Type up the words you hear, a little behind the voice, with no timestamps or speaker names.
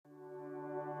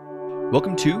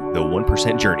Welcome to the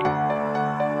 1% Journey.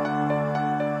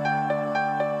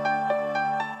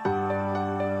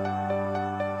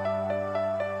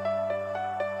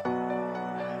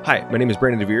 Hi, my name is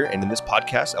Brandon DeVere, and in this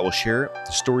podcast, I will share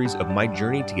the stories of my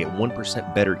journey to get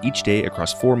 1% better each day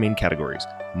across four main categories: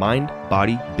 mind,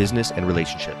 body, business, and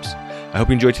relationships. I hope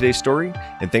you enjoyed today's story,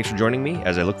 and thanks for joining me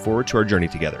as I look forward to our journey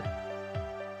together.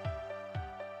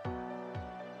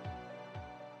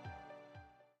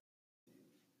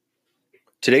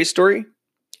 Today's story: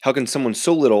 how can someone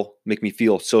so little make me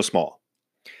feel so small?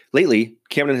 Lately,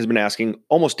 Camden has been asking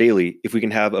almost daily if we can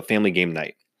have a family game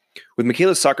night. With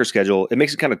Makaiyillah's soccer schedule, it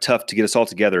makes it kind of tough to get us all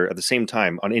together at the same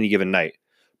time on any given night,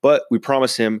 but we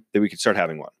promise him that we could start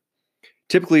having one.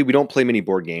 Typically, we don't play many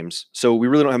board games, so we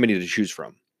really don't have many to choose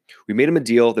from. We made him a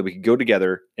deal that we could go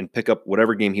together and pick up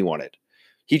whatever game he wanted.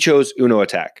 He chose Uno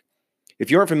Attack. If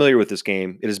you aren't familiar with this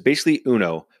game, it is basically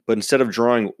Uno, but instead of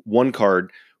drawing one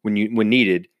card when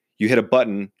needed, you hit a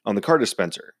button on the card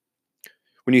dispenser.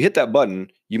 When you hit that button,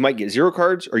 you might get 0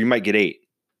 cards or you might get 8.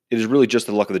 It is really just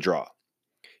the luck of the draw.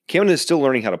 Camden is still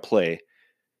learning how to play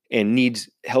and needs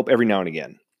help every now and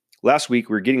again. Last week,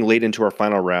 we were getting late into our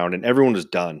final round and everyone was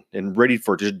done and ready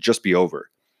for it to just be over.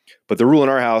 But the rule in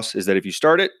our house is that if you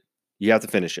start it, you have to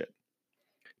finish it.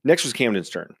 Next was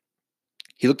Camden's turn.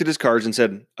 He looked at his cards and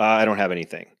said, I don't have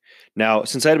anything. Now,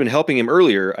 since I had been helping him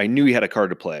earlier, I knew he had a card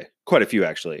to play. Quite a few,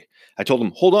 actually. I told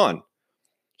him, hold on.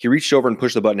 He reached over and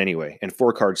pushed the button anyway, and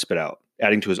 4 cards spit out,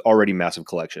 adding to his already massive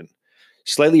collection.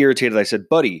 Slightly irritated, I said,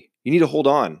 buddy, you need to hold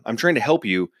on. I'm trying to help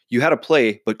you. You had a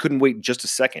play, but couldn't wait just a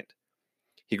second.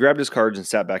 He grabbed his cards and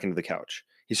sat back into the couch.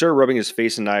 He started rubbing his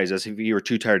face and eyes as if he were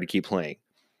too tired to keep playing.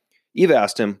 Eva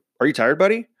asked him, are you tired,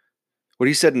 buddy? What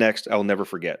he said next, I will never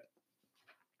forget.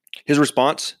 His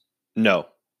response, no,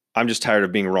 I'm just tired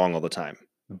of being wrong all the time.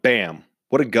 Bam,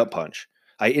 what a gut punch.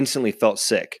 I instantly felt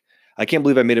sick. I can't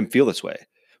believe I made him feel this way.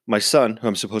 My son, who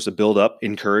I'm supposed to build up,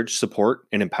 encourage, support,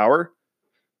 and empower,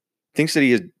 thinks that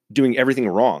he is doing everything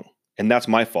wrong, and that's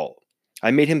my fault. I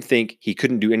made him think he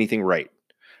couldn't do anything right.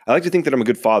 I like to think that I'm a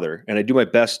good father, and I do my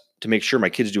best to make sure my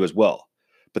kids do as well.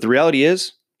 But the reality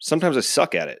is, sometimes I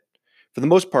suck at it. For the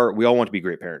most part, we all want to be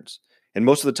great parents, and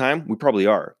most of the time, we probably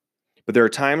are. But there are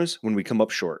times when we come up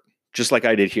short, just like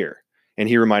I did here, and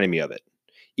he reminded me of it.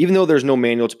 Even though there's no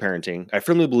manual to parenting, I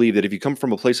firmly believe that if you come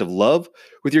from a place of love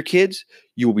with your kids,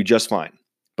 you will be just fine.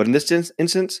 But in this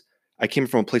instance, I came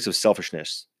from a place of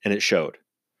selfishness, and it showed.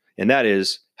 And that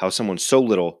is how someone so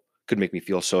little could make me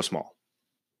feel so small.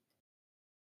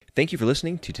 Thank you for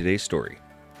listening to today's story.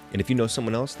 And if you know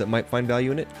someone else that might find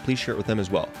value in it, please share it with them as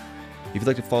well. If you'd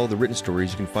like to follow the written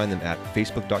stories, you can find them at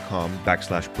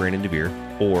facebook.com/Brandon DeVere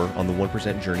or on the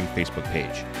 1% Journey Facebook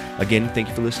page. Again, thank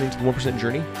you for listening to the 1%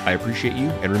 Journey. I appreciate you,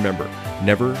 and remember,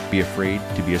 never be afraid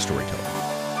to be a storyteller.